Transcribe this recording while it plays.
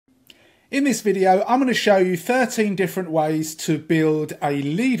In this video, I'm going to show you 13 different ways to build a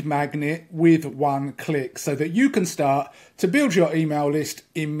lead magnet with one click so that you can start to build your email list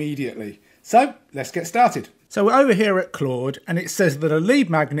immediately. So let's get started. So we're over here at Claude and it says that a lead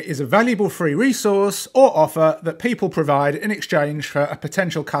magnet is a valuable free resource or offer that people provide in exchange for a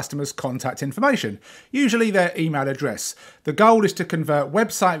potential customer's contact information, usually their email address. The goal is to convert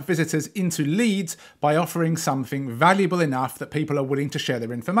website visitors into leads by offering something valuable enough that people are willing to share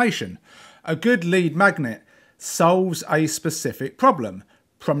their information. A good lead magnet solves a specific problem,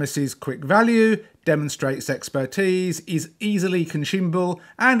 promises quick value, demonstrates expertise, is easily consumable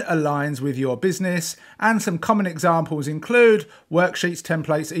and aligns with your business. And some common examples include worksheets,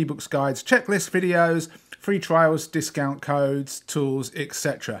 templates, ebooks, guides, checklists, videos, free trials, discount codes, tools,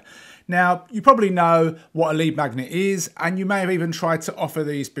 etc. Now, you probably know what a lead magnet is, and you may have even tried to offer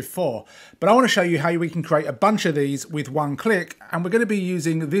these before, but I want to show you how we can create a bunch of these with one click, and we're going to be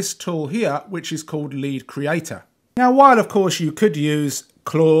using this tool here, which is called Lead Creator. Now, while of course you could use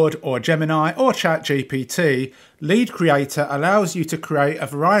Claude or Gemini or ChatGPT, Lead Creator allows you to create a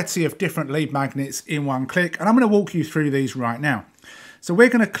variety of different lead magnets in one click, and I'm going to walk you through these right now. So we're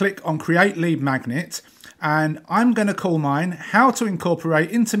going to click on Create Lead Magnet, and I'm going to call mine How to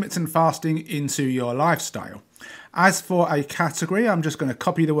Incorporate Intermittent Fasting into Your Lifestyle. As for a category, I'm just going to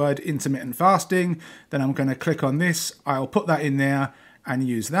copy the word intermittent fasting, then I'm going to click on this, I'll put that in there and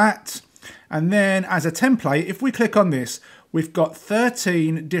use that. And then as a template, if we click on this, we've got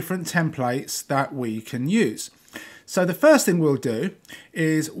 13 different templates that we can use. So the first thing we'll do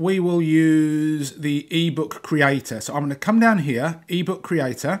is we will use the ebook creator. So I'm going to come down here, ebook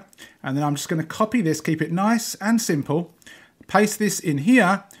creator, and then I'm just going to copy this, keep it nice and simple, paste this in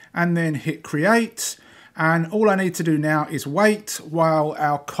here, and then hit create. And all I need to do now is wait while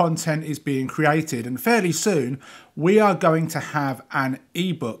our content is being created. And fairly soon, we are going to have an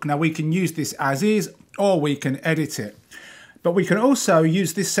ebook. Now we can use this as is, or we can edit it. But we can also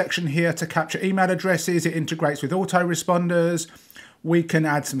use this section here to capture email addresses. It integrates with autoresponders. We can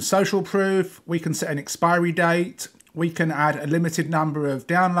add some social proof. We can set an expiry date. We can add a limited number of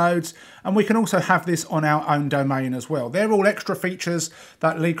downloads. And we can also have this on our own domain as well. They're all extra features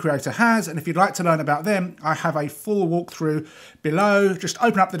that Lead Creator has. And if you'd like to learn about them, I have a full walkthrough below. Just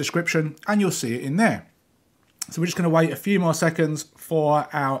open up the description and you'll see it in there. So we're just going to wait a few more seconds for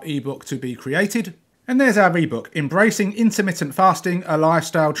our ebook to be created. And there's our ebook, Embracing Intermittent Fasting, a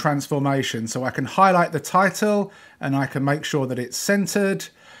Lifestyle Transformation. So I can highlight the title and I can make sure that it's centered.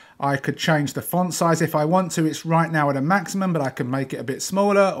 I could change the font size if I want to. It's right now at a maximum, but I can make it a bit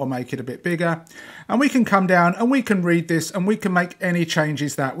smaller or make it a bit bigger. And we can come down and we can read this and we can make any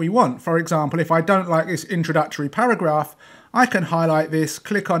changes that we want. For example, if I don't like this introductory paragraph, I can highlight this,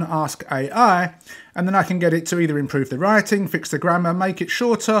 click on Ask AI, and then I can get it to either improve the writing, fix the grammar, make it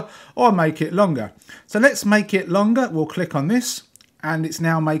shorter, or make it longer. So let's make it longer. We'll click on this, and it's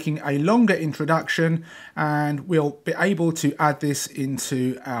now making a longer introduction, and we'll be able to add this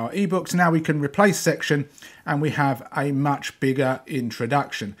into our ebooks. Now we can replace section, and we have a much bigger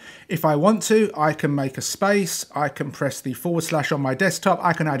introduction. If I want to, I can make a space, I can press the / on my desktop,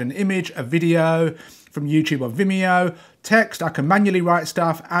 I can add an image, a video from YouTube or Vimeo, text, I can manually write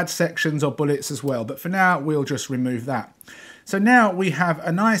stuff, add sections or bullets as well, but for now we'll just remove that. So now we have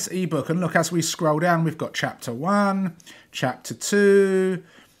a nice ebook, and look, as we scroll down, we've got chapter 1, chapter 2,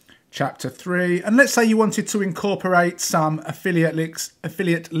 chapter 3, and let's say you wanted to incorporate some affiliate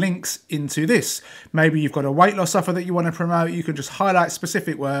links into this. Maybe you've got a weight loss offer that you want to promote. You can just highlight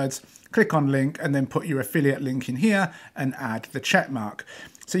specific words, click on link, and then put your affiliate link in here and add the check mark.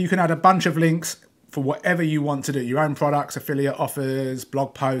 So you can add a bunch of links for whatever you want to do, your own products, affiliate offers,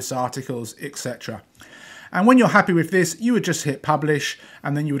 blog posts, articles, etc. And when you're happy with this, you would just hit publish,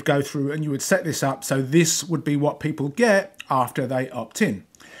 and then you would go through and you would set this up so this would be what people get after they opt in.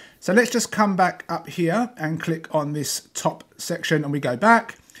 So let's just come back up here and click on this top section and we go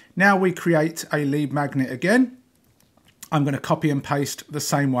back. Now we create a lead magnet again. I'm going to copy and paste the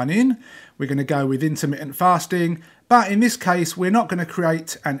same one in. We're going to go with intermittent fasting, but in this case, we're not going to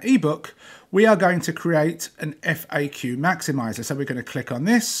create an ebook. We are going to create an FAQ maximizer. So we're going to click on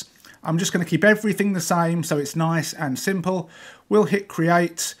this. I'm just going to keep everything the same so it's nice and simple. We'll hit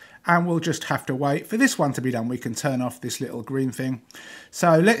create and we'll just have to wait for this one to be done. We can turn off this little green thing.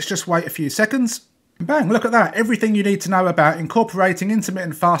 So let's just wait a few seconds. Bang, look at that. Everything you need to know about incorporating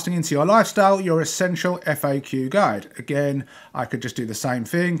intermittent fasting into your lifestyle, your essential FAQ guide. Again, I could just do the same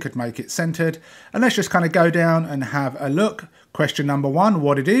thing, could make it centered. And let's just kind of go down and have a look. Question number 1,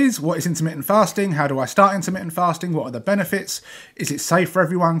 what it is. What is intermittent fasting? How do I start intermittent fasting? What are the benefits? Is it safe for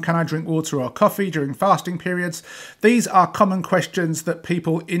everyone? Can I drink water or coffee during fasting periods? These are common questions that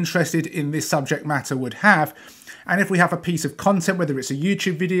people interested in this subject matter would have. And if we have a piece of content, whether it's a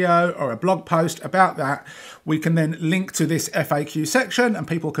YouTube video or a blog post about that, we can then link to this FAQ section and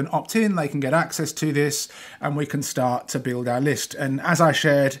people can opt in, they can get access to this, and we can start to build our list. And as I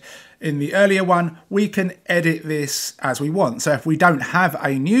shared in the earlier one, we can edit this as we want. So if we don't have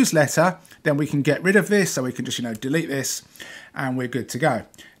a newsletter, then we can get rid of this. So we can just, delete this and we're good to go.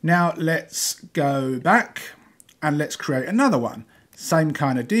 Now let's go back and let's create another one. Same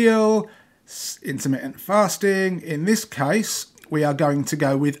kind of deal. Intermittent fasting. In this case, we are going to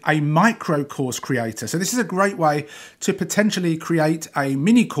go with a micro course creator. So this is a great way to potentially create a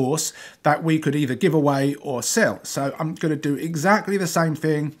mini course that we could either give away or sell. So I'm going to do exactly the same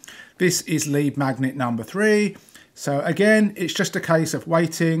thing. This is lead magnet number 3. So again, it's just a case of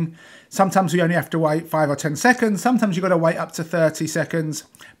waiting. Sometimes we only have to wait 5 or 10 seconds. Sometimes you've got to wait up to 30 seconds.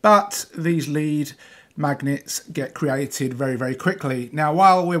 But these lead magnets get created very, very quickly. Now,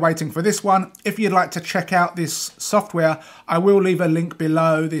 while we're waiting for this one, if you'd like to check out this software, I will leave a link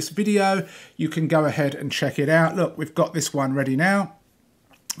below this video. You can go ahead and check it out. Look, we've got this one ready now.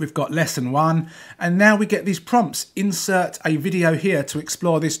 We've got lesson 1, and now we get these prompts. Insert a video here to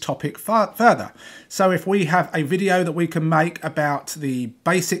explore this topic further. So if we have a video that we can make about the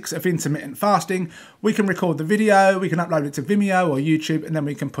basics of intermittent fasting, we can record the video, we can upload it to Vimeo or YouTube, and then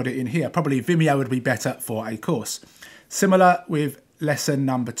we can put it in here. Probably Vimeo would be better for a course. Similar with lesson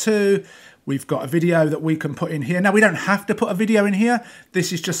number 2. We've got a video that we can put in here. Now, we don't have to put a video in here.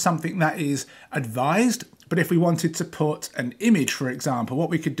 This is just something that is advised. But if we wanted to put an image, for example, what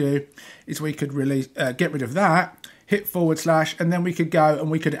we could do is we could really get rid of that, hit / and then we could go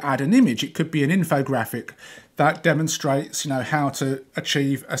and we could add an image. It could be an infographic that demonstrates, how to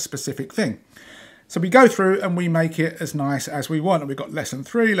achieve a specific thing. So we go through and we make it as nice as we want. And we've got lesson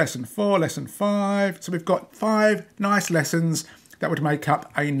 3, lesson 4, lesson 5. So we've got 5 nice lessons that would make up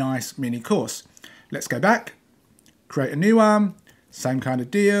a nice mini course. Let's go back, create a new one, same kind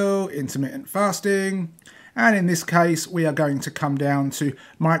of deal, intermittent fasting. And in this case, we are going to come down to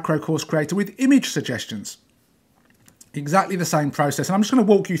micro course creator with image suggestions. Exactly the same process. And I'm just going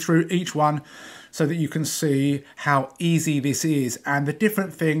to walk you through each one so that you can see how easy this is and the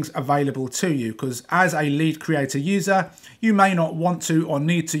different things available to you. Because as a lead creator user, you may not want to or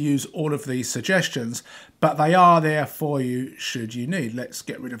need to use all of these suggestions, but they are there for you should you need. Let's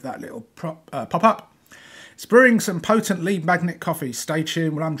get rid of that little pop-up. It's brewing some potent lead magnet coffee. Stay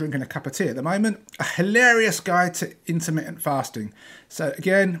tuned while I'm drinking a cup of tea at the moment. A hilarious guide to intermittent fasting. So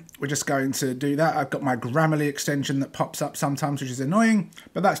again, we're just going to do that. I've got my Grammarly extension that pops up sometimes, which is annoying,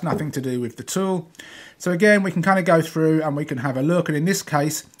 but that's nothing to do with the tool. So again, we can kind of go through and we can have a look. And in this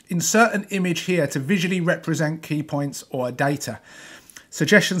case, insert an image here to visually represent key points or data.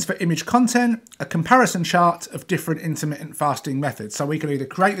 Suggestions for image content, a comparison chart of different intermittent fasting methods. So we can either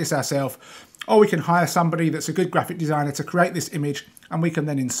create this ourselves or we can hire somebody that's a good graphic designer to create this image and we can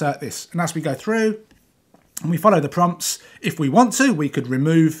then insert this. And as we go through and we follow the prompts, if we want to, we could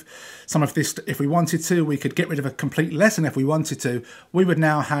remove some of this. If we wanted to, we could get rid of a complete lesson. If we wanted to, we would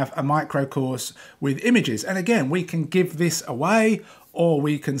now have a micro course with images. And again, we can give this away or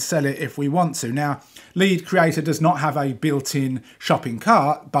we can sell it if we want to. Now, Lead Creator does not have a built-in shopping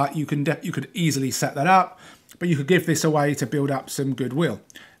cart, but you could easily set that up, but you could give this away to build up some goodwill.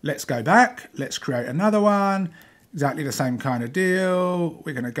 Let's go back, let's create another one, exactly the same kind of deal.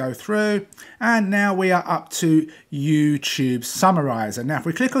 We're gonna go through, and now we are up to YouTube Summarizer. Now, if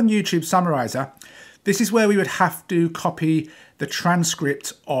we click on YouTube Summarizer, this is where we would have to copy the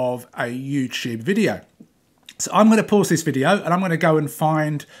transcript of a YouTube video. So I'm going to pause this video and I'm going to go and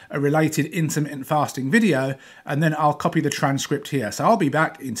find a related intermittent fasting video and then I'll copy the transcript here. So I'll be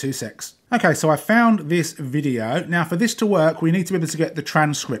back in 2 secs. Okay, so I found this video. Now for this to work, we need to be able to get the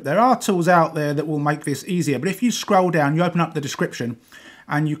transcript. There are tools out there that will make this easier, but if you scroll down, you open up the description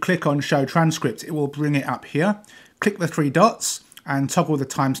and you click on show transcript, it will bring it up here. Click the 3 dots and toggle the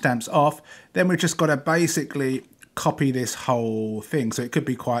timestamps off. Then we've just got to basically copy this whole thing. So it could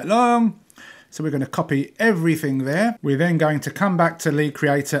be quite long. So we're going to copy everything there. We're then going to come back to Lead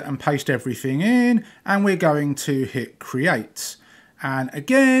Creator and paste everything in, and we're going to hit create. And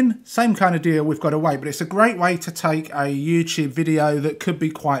again, same kind of deal, we've got to wait, but it's a great way to take a YouTube video that could be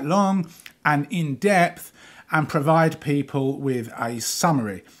quite long and in depth and provide people with a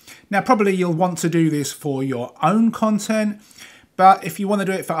summary. Now, probably you'll want to do this for your own content, but if you want to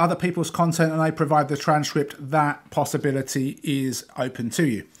do it for other people's content and they provide the transcript, that possibility is open to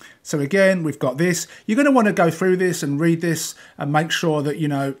you. So again, we've got this. You're going to want to go through this and read this and make sure that, you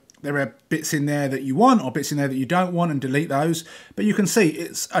know, there are bits in there that you want or bits in there that you don't want, and delete those. But you can see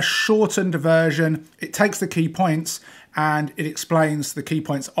it's a shortened version. It takes the key points and it explains the key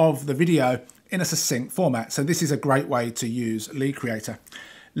points of the video in a succinct format. So this is a great way to use Lead Creator.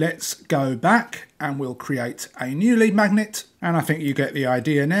 Let's go back and we'll create a new lead magnet. And I think you get the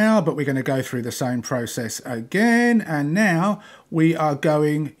idea now, but we're going to go through the same process again. And now we are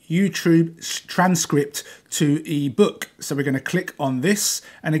going YouTube transcript to ebook. So we're going to click on this.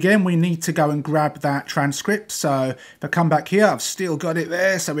 And again, we need to go and grab that transcript. So if I come back here, I've still got it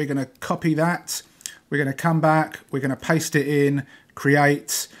there. So we're going to copy that. We're going to come back. We're going to paste it in,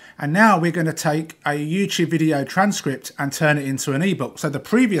 create. And now we're going to take a YouTube video transcript and turn it into an ebook. So the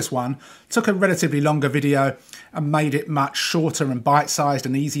previous one took a relatively longer video and made it much shorter and bite-sized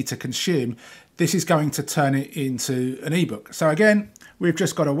and easy to consume. This is going to turn it into an ebook. So again, we've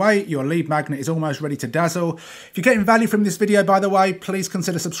just got to wait. Your lead magnet is almost ready to dazzle. If you're getting value from this video, by the way, please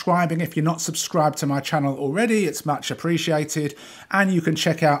consider subscribing. If you're not subscribed to my channel already, it's much appreciated. And you can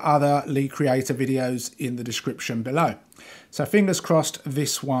check out other Lead Creator videos in the description below. So fingers crossed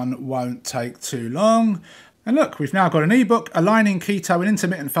this one won't take too long. And look, we've now got an ebook, aligning keto and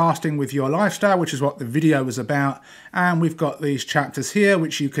intermittent fasting with your lifestyle, which is what the video was about. And we've got these chapters here,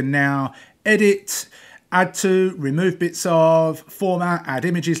 which you can now edit, add to, remove bits of, format, add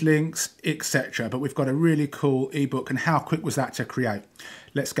images, links, etc. But we've got a really cool ebook, and how quick was that to create?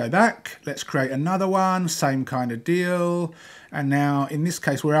 Let's go back, let's create another one, same kind of deal. And now in this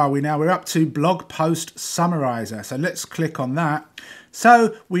case, where are we now? We're up to blog post summarizer. So let's click on that.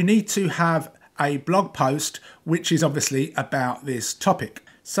 So we need to have a blog post, which is obviously about this topic.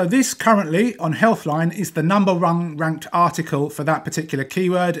 So this currently on Healthline is the #1 ranked article for that particular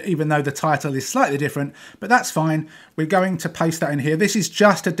keyword, even though the title is slightly different, but that's fine. We're going to paste that in here. This is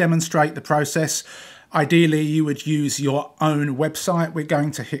just to demonstrate the process. Ideally, you would use your own website. We're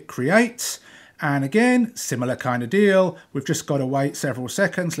going to hit create. And again, similar kind of deal. We've just got to wait several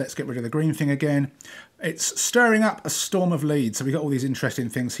seconds. Let's get rid of the green thing again. It's stirring up a storm of leads. So we've got all these interesting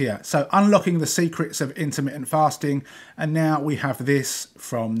things here. So unlocking the secrets of intermittent fasting. And now we have this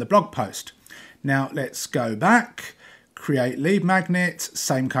from the blog post. Now let's go back, create lead magnet,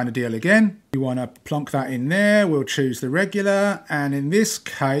 same kind of deal again. We want to plonk that in there. We'll choose the regular. And in this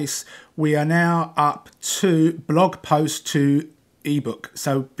case, we are now up to blog post to ebook.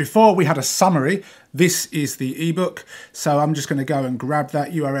 So before we had a summary, this is the ebook. So I'm just going to go and grab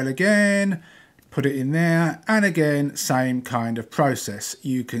that URL again, put it in there, and again, same kind of process.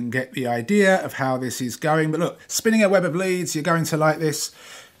 You can get the idea of how this is going. But look, spinning a web of leads, you're going to like this.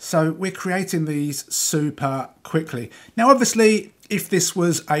 So we're creating these super quickly. Now, obviously, if this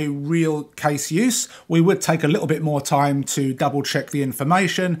was a real case use, we would take a little bit more time to double check the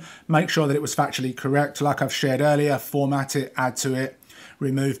information, make sure that it was factually correct, like I've shared earlier, format it, add to it,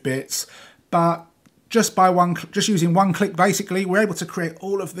 remove bits. But just using one click, basically, we're able to create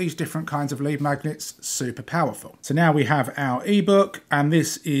all of these different kinds of lead magnets, super powerful. So now we have our ebook, and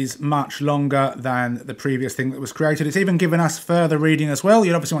this is much longer than the previous thing that was created. It's even given us further reading as well.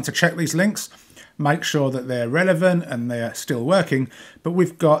 You'd obviously want to check these links, make sure that they're relevant and they're still working, but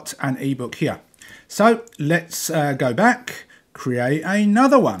we've got an ebook here. So let's go back, create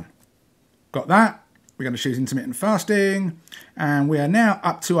another one. Got that. We're going to choose intermittent fasting, and we are now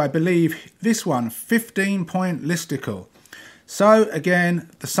up to, I believe, this one, 15-point listicle. So again,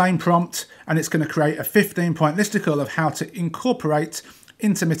 the same prompt, and it's going to create a 15-point listicle of how to incorporate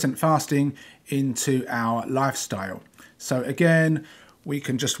intermittent fasting into our lifestyle. So again, we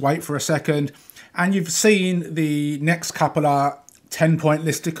can just wait for a second. And you've seen the next couple are 10-point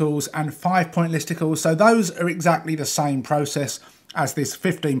listicles and 5-point listicles. So those are exactly the same process as this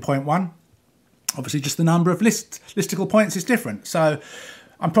 15-point one. Obviously, just the number of listicle points is different. So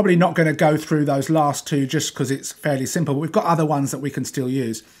I'm probably not going to go through those last two just because it's fairly simple. But we've got other ones that we can still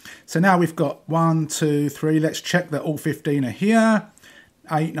use. So now we've got 1, 2, 3. Let's check that all 15 are here.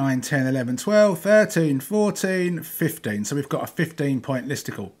 8, 9, 10, 11, 12, 13, 14, 15. So we've got a 15-point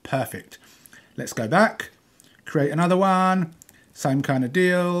listicle. Perfect. Let's go back, create another one, same kind of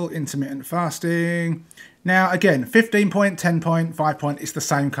deal, intermittent fasting. Now, again, 15-point, 10-point, 5-point, it's the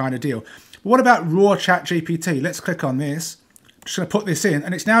same kind of deal. But what about raw chat GPT? Let's click on this. I'm just going to put this in,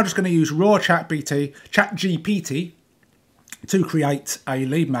 and it's now just going to use raw chat GPT to create a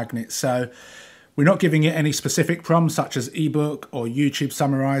lead magnet. So we're not giving it any specific prompts such as ebook or YouTube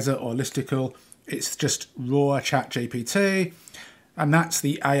summarizer or listicle. It's just raw chat GPT. And that's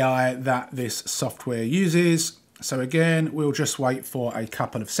the AI that this software uses. So again, we'll just wait for a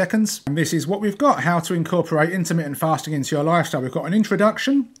couple of seconds. And this is what we've got, how to incorporate intermittent fasting into your lifestyle. We've got an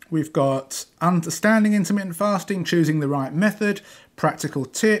introduction, we've got understanding intermittent fasting, choosing the right method, practical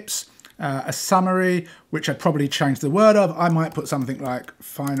tips, a summary, which I'd probably change the word of. I might put something like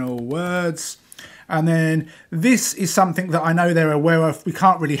final words. And then this is something that I know they're aware of. We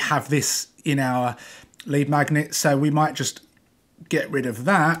can't really have this in our lead magnet, so we might just get rid of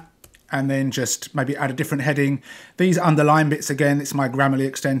that and then just maybe add a different heading. These underline bits, again, it's my Grammarly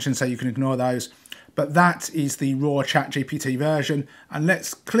extension, so you can ignore those. But that is the raw ChatGPT version. And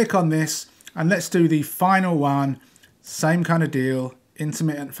let's click on this and let's do the final one. Same kind of deal,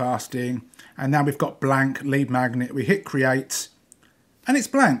 intermittent fasting. And now we've got blank lead magnet. We hit create and it's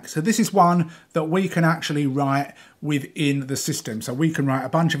blank. So this is one that we can actually write within the system. So we can write a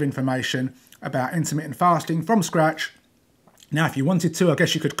bunch of information about intermittent fasting from scratch. Now, if you wanted to, I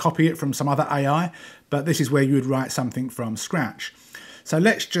guess you could copy it from some other AI, but this is where you would write something from scratch. So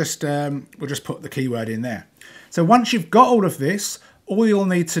let's just, we'll just put the keyword in there. So once you've got all of this, all you'll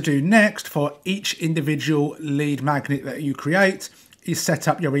need to do next for each individual lead magnet that you create is set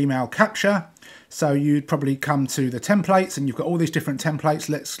up your email capture. So you'd probably come to the templates and you've got all these different templates.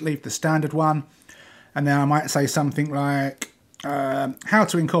 Let's leave the standard one. And then I might say something like how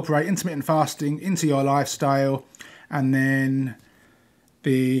to incorporate intermittent fasting into your lifestyle. And then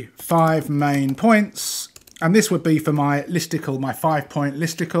the 5 main points. And this would be for my listicle, my 5-point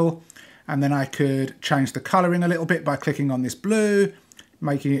listicle. And then I could change the colouring a little bit by clicking on this blue,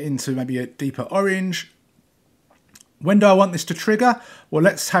 making it into maybe a deeper orange. When do I want this to trigger? Well,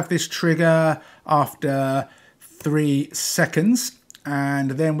 let's have this trigger after 3 seconds.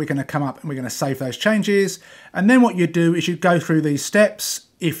 And then we're going to come up and we're going to save those changes. And then what you do is you go through these steps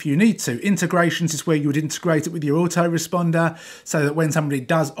if you need to. Integrations is where you would integrate it with your autoresponder so that when somebody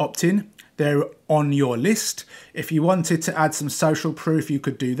does opt in, they're on your list. If you wanted to add some social proof, you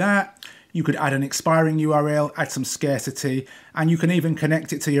could do that. You could add an expiring URL, add some scarcity, and you can even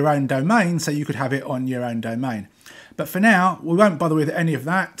connect it to your own domain so you could have it on your own domain. But for now, we won't bother with any of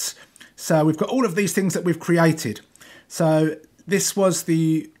that. So we've got all of these things that we've created. So this was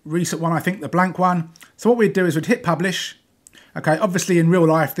the recent one, I think, the blank one. So what we'd do is we'd hit publish. Okay, obviously in real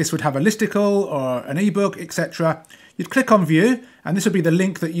life, this would have a listicle or an ebook, etc. You'd click on view, and this would be the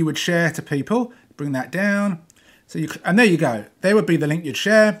link that you would share to people. Bring that down. So and there you go. There would be the link you'd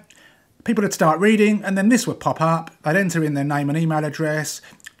share. People would start reading, and then this would pop up. They'd enter in their name and email address,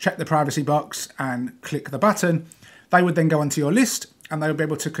 check the privacy box, and click the button. They would then go onto your list, and they would be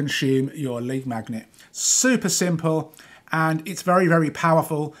able to consume your lead magnet. Super simple, and it's very, very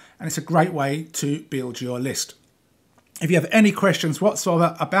powerful, and it's a great way to build your list. If you have any questions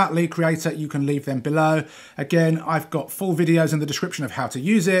whatsoever about Lead Creator, you can leave them below. Again, I've got full videos in the description of how to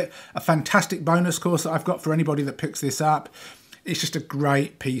use it, a fantastic bonus course that I've got for anybody that picks this up. It's just a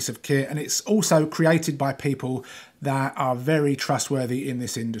great piece of kit, and it's also created by people that are very trustworthy in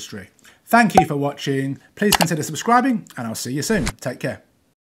this industry. Thank you for watching. Please consider subscribing, and I'll see you soon. Take care.